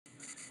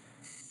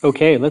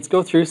Okay, let's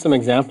go through some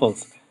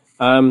examples.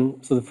 So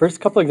the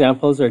first couple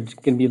examples are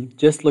going to be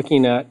just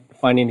looking at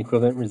finding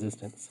equivalent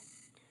resistance.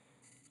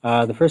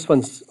 The first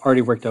one's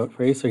already worked out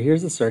for you. So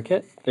here's the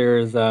circuit.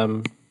 There's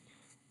two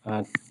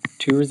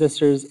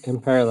resistors in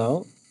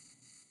parallel,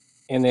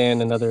 and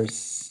then another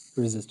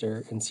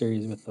resistor in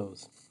series with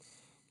those.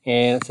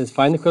 And it says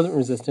find the equivalent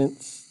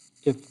resistance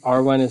if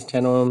R1 is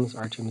 10 ohms,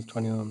 R2 is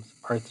 20 ohms,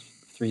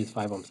 R3 is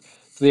 5 ohms.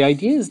 So the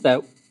idea is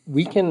that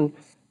we can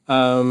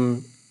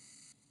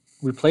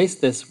replace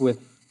this with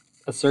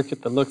a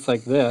circuit that looks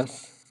like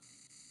this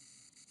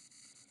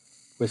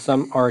with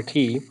some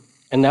RT,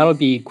 and that'll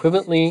be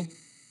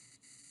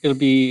it'll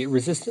be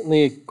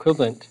resistantly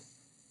equivalent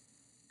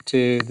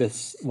to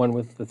this one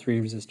with the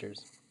three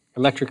resistors.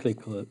 Electrically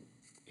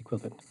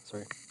equivalent,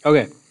 sorry.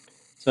 Okay,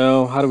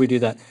 so how do we do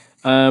that?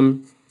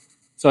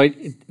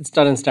 It's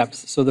done in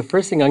steps. So the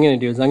first thing I'm going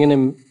to do is I'm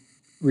going to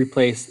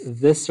replace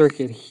this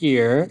circuit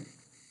here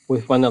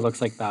with one that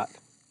looks like that.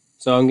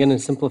 So I'm going to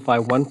simplify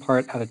one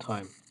part at a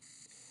time.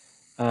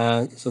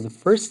 So the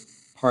first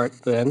part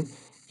then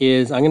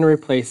is I'm going to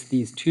replace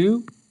these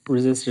two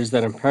resistors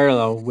that are in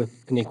parallel with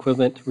an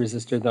equivalent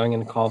resistor that I'm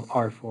going to call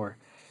R4.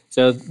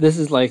 So this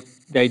is like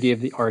the idea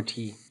of the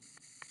RT.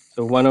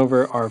 So 1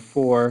 over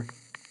R4,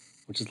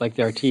 which is like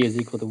the RT, is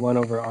equal to 1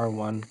 over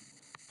R1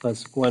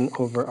 plus 1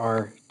 over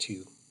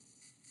R2.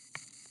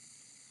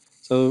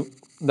 So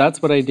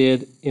that's what I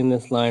did in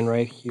this line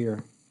right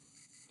here.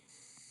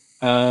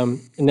 And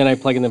then I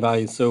plug in the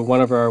values. So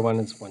 1 over R1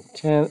 is 1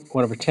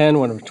 over 10,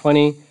 1 over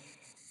 20. So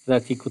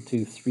that's equal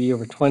to 3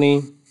 over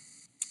 20.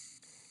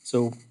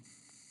 So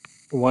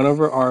 1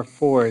 over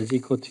R4 is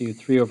equal to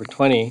 3 over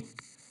 20.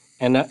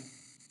 And that,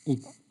 you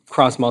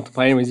cross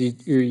multiply. Anyways,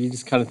 you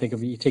just kind of think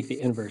of it, you take the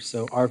inverse.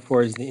 So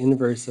R4 is the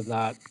inverse of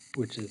that,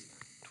 which is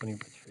 20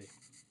 over 3.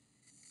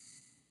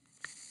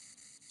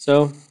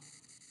 So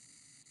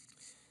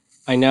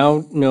I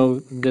now know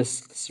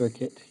this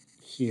circuit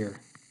here.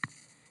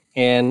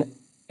 And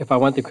if I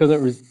want the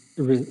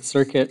equivalent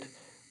circuit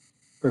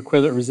or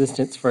equivalent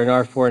resistance for an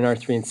R4 and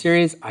R3 in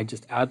series, I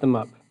just add them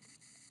up.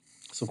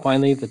 So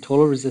finally, the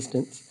total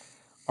resistance,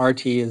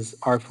 RT, is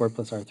R4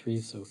 plus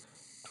R3. So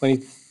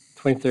 20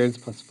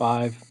 plus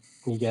 5,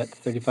 you get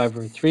 35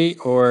 over 3,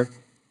 or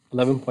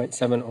 11.7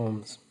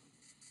 ohms.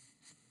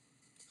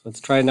 So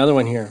let's try another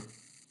one here.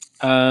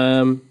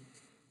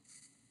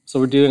 So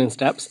we're doing it in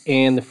steps.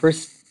 And the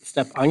first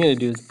step I'm going to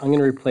do is I'm going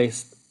to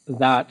replace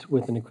that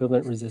with an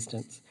equivalent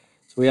resistance.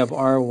 So we have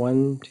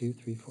R1, 2,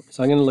 3, 4.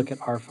 So I'm going to look at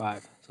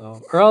R5.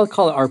 Or I'll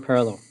call it R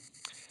parallel.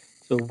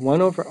 So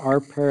 1 over R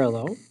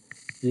parallel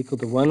is equal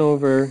to 1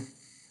 over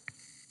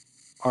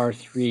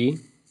R3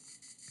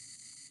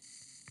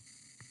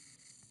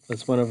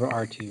 plus 1 over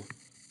R2.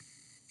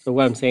 So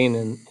what I'm saying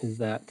then is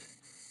that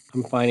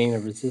I'm finding a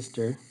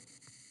resistor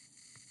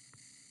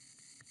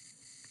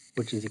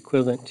which is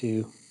equivalent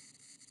to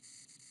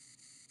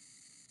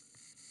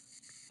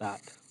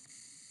that.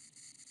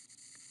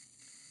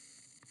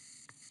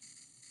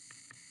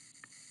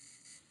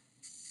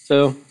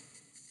 So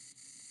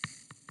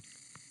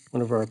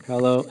 1 over R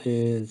parallel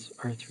is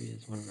R3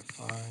 is 1 over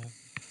 5,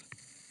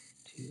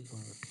 2 is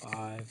 1 over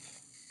 5,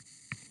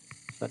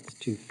 so that's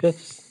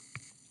 2/5.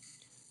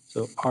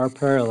 So R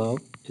parallel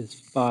is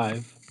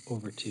 5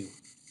 over 2.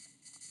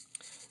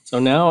 So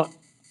now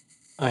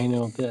I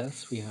know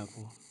this. We have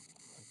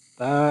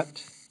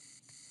that.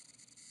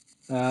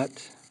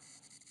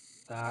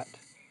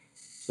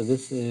 So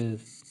this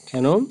is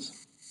 10 ohms.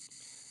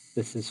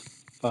 This is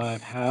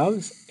 5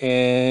 halves,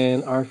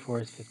 and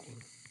R4 is 15.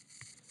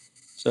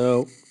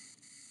 So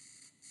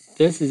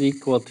this is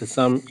equal to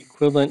some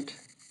equivalent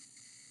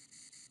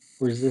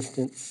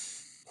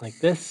resistance like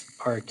this,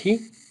 RT.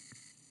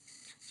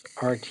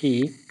 So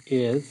RT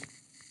is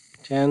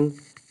 10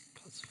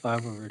 plus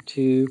 5 over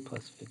 2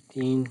 plus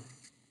 15.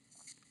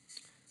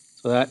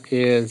 So that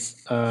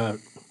is 10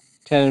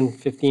 and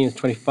 15 is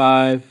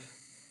 25.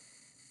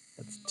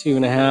 That's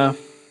 2.5.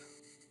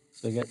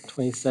 So I get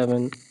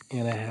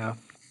 27.5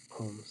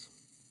 ohms.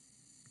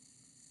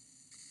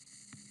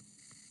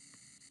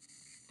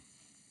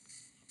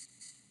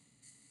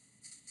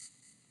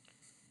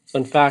 So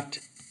in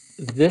fact,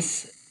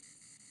 this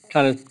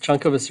kind of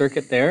chunk of a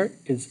circuit there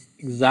is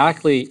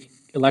exactly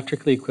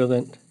electrically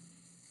equivalent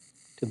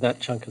to that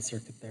chunk of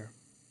circuit there.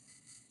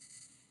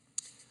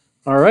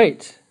 All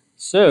right,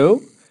 so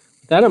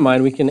with that in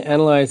mind, we can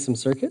analyze some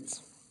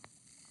circuits.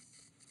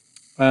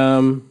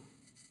 Kind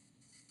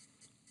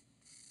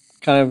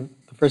of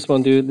the first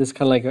one we'll do this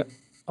kind of like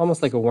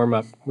almost like a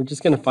warm-up. We're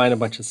just going to find a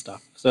bunch of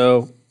stuff.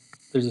 So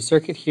there's a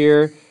circuit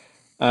here.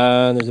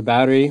 There's a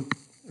battery,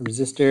 a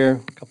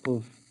resistor, a couple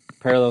of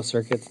parallel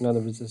circuits,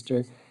 another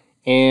resistor,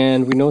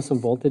 and we know some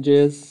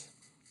voltages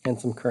and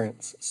some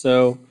currents.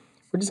 So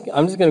I'm just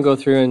going to go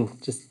through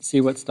and just see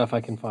what stuff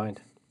I can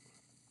find.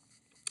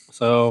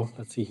 So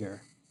let's see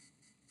here.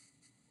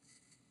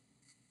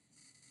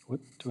 What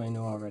do I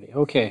know already?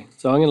 Okay,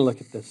 so I'm going to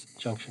look at this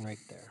junction right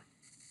there.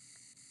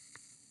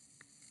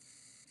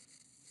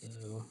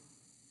 So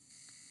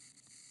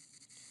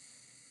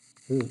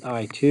this is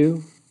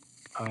I2,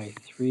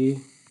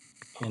 I3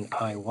 and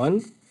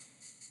I1.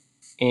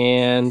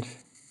 And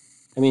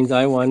that means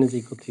I1 is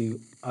equal to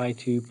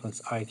I2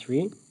 plus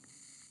I3.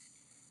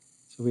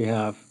 So we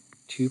have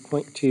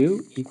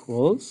 2.2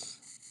 equals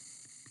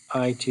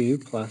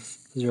I2 plus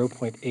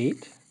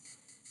 0.8.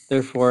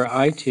 Therefore,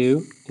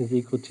 I2 is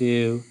equal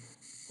to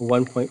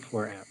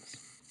 1.4 amps.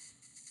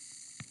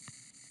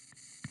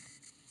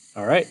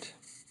 All right.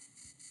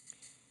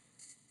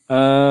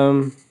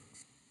 Let's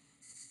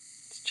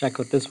check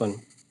out this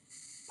one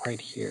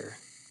right here.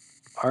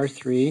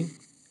 R3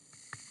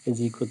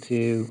 is equal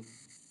to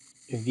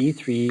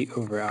V3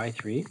 over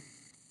I3.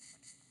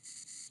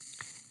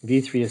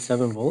 V3 is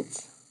 7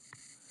 volts.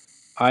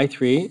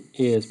 I3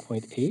 is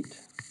 0.8.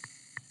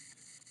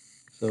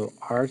 So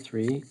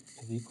R3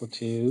 is equal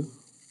to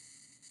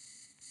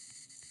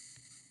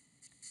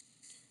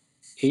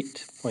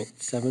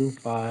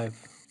 8.75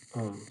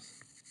 ohms.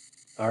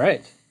 All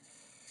right.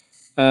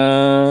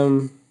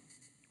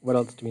 What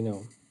else do we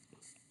know?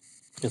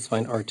 Let's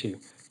find R2.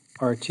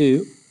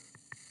 R2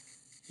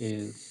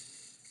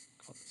 is,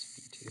 call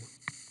this V2.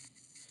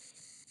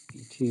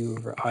 V2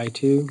 over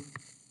I2.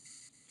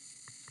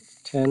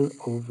 10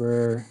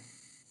 over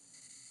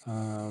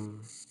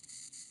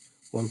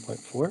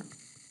 1.4.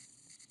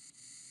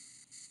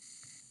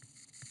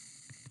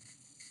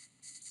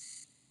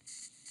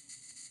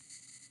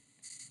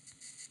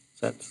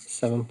 So that's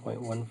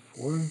 7.14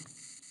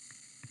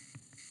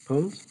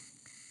 ohms.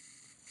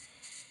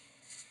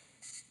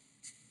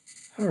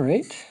 All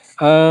right.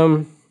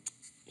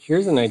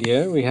 Here's an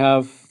idea. We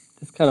have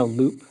this kind of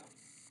loop.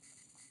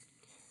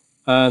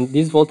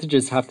 These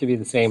voltages have to be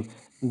the same.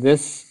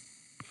 This,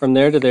 from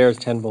there to there, is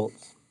 10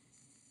 volts.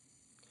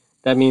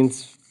 That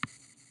means,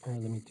 let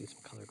me do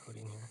some color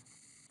coding here.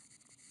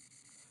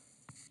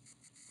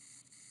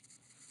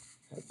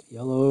 That's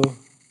yellow.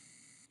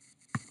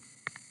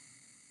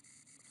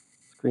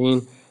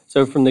 Green.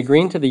 So from the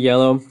green to the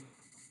yellow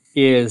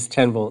is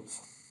 10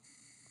 volts.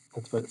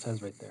 That's what it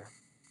says right there.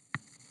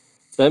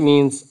 So that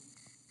means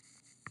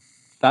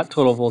that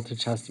total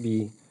voltage has to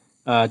be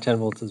 10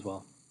 volts as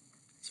well.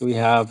 So we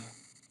have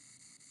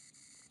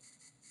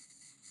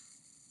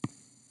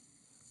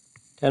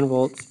 10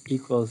 volts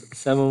equals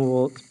 7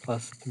 volts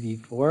plus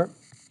V4.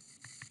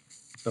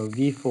 So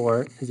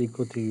V4 is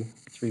equal to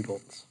 3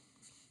 volts.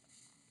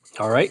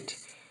 All right.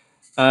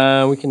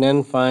 We can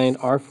then find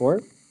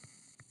R4.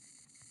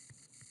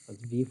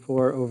 That's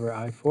V4 over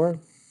I4.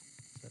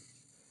 That's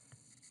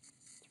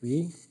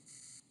 3. It's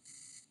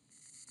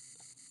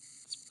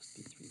supposed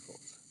to be 3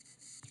 volts.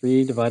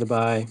 3 divided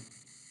by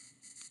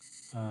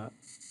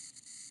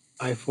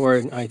I4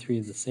 and I3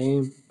 is the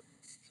same.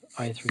 So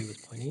I3 was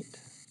 0.8.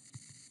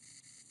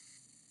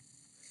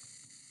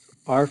 So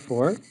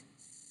R4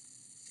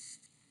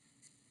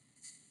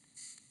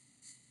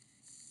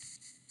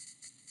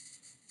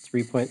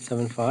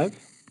 3.75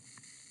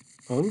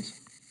 ohms.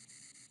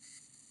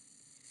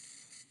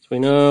 So we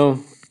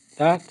know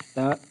that.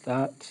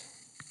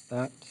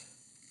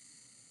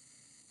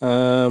 We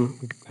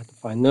have to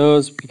find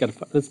those.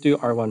 Let's do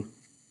R1.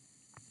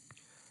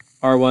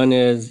 R1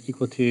 is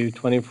equal to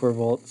 24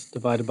 volts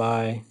divided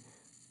by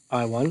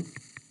I1.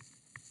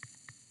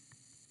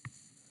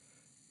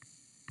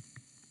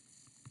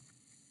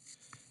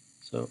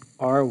 So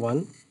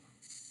R1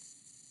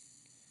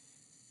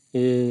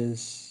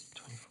 is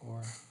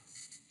 24,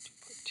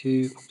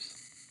 2.2,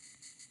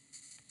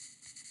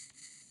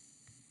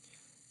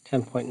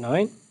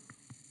 10.9.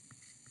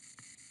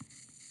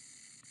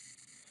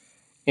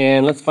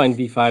 And let's find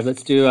V5.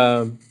 Let's do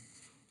a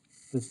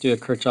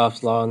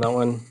Kirchoff's law on that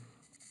one.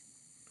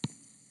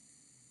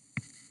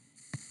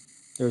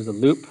 There's a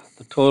loop.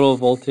 The total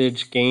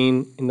voltage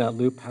gain in that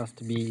loop has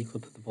to be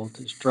equal to the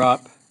voltage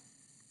drop.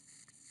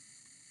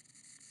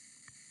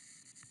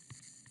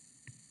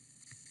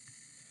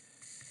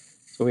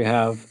 So we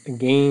have a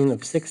gain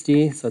of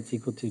 60, so that's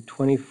equal to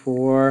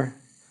 24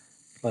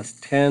 plus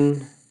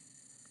 10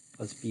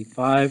 plus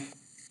V5.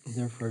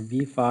 Therefore,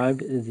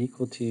 V5 is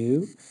equal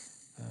to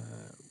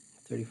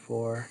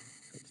 34,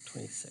 that's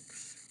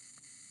 26.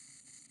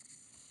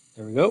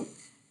 There we go.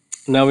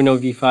 Now we know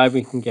V5,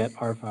 we can get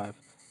R5.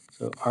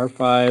 So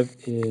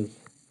R5 is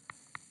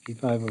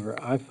V5 over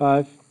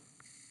I5.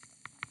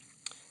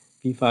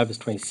 V5 is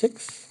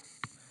 26.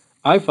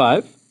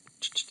 I5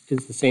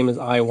 is the same as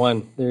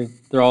I1.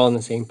 They're all in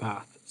the same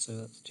path. So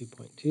that's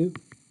 2.2.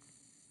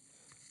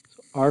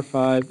 So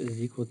R5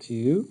 is equal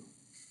to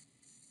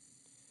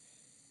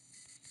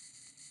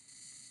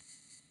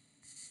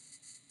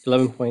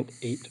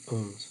 11.8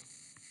 ohms.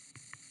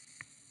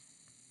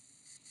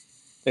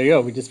 There you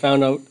go. We just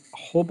found out a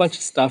whole bunch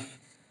of stuff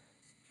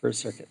for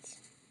circuits,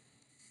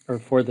 or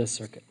for this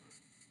circuit.